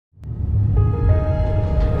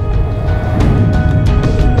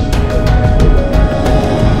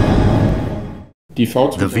The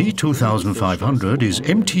V2500 is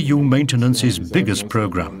MTU Maintenance's biggest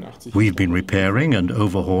program. We've been repairing and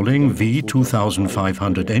overhauling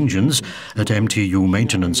V2500 engines at MTU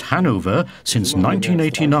Maintenance Hannover since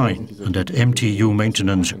 1989 and at MTU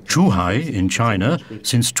Maintenance Zhuhai in China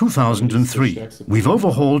since 2003. We've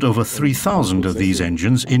overhauled over 3,000 of these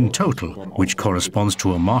engines in total, which corresponds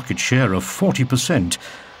to a market share of 40%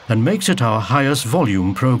 and makes it our highest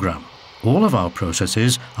volume program. All of our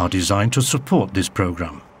processes are designed to support this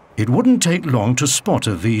program. It wouldn't take long to spot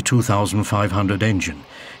a V2500 engine,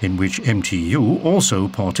 in which MTU also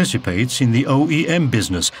participates in the OEM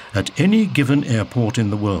business at any given airport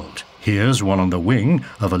in the world. Here's one on the wing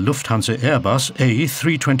of a Lufthansa Airbus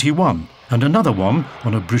A321 and another one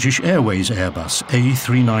on a British Airways Airbus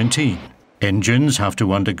A319. Engines have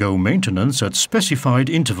to undergo maintenance at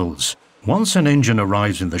specified intervals. Once an engine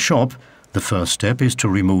arrives in the shop, the first step is to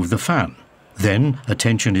remove the fan. Then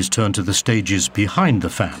attention is turned to the stages behind the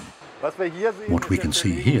fan. What we can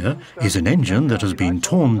see here is an engine that has been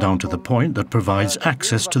torn down to the point that provides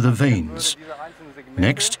access to the vanes.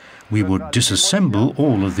 Next, we would disassemble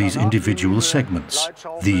all of these individual segments.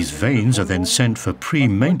 These vanes are then sent for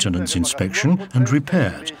pre-maintenance inspection and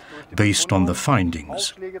repaired, based on the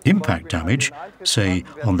findings. Impact damage, say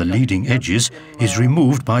on the leading edges, is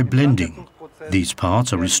removed by blending. These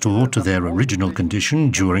parts are restored to their original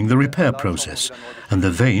condition during the repair process, and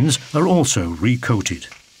the vanes are also recoated.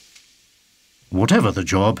 Whatever the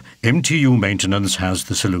job, MTU Maintenance has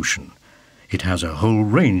the solution. It has a whole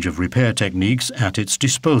range of repair techniques at its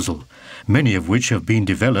disposal, many of which have been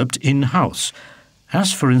developed in-house,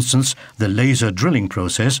 as for instance the laser drilling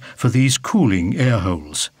process for these cooling air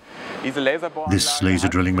holes. This laser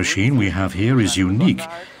drilling machine we have here is unique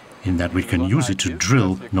in that we can use it to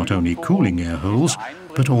drill not only cooling air holes,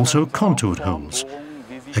 but also contoured holes,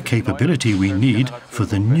 a capability we need for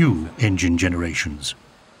the new engine generations.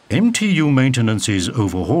 MTU Maintenance's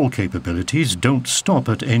overhaul capabilities don't stop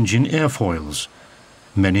at engine airfoils.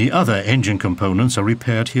 Many other engine components are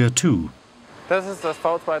repaired here too. That's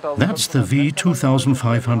the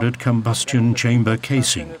V2500 combustion chamber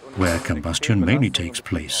casing, where combustion mainly takes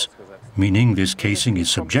place, meaning this casing is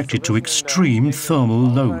subjected to extreme thermal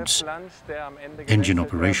loads. Engine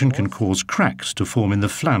operation can cause cracks to form in the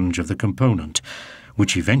flange of the component,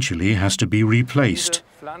 which eventually has to be replaced.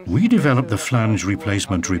 We developed the flange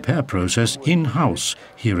replacement repair process in-house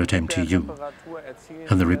here at MTU,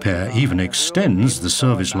 and the repair even extends the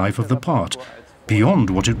service life of the part beyond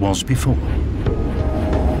what it was before.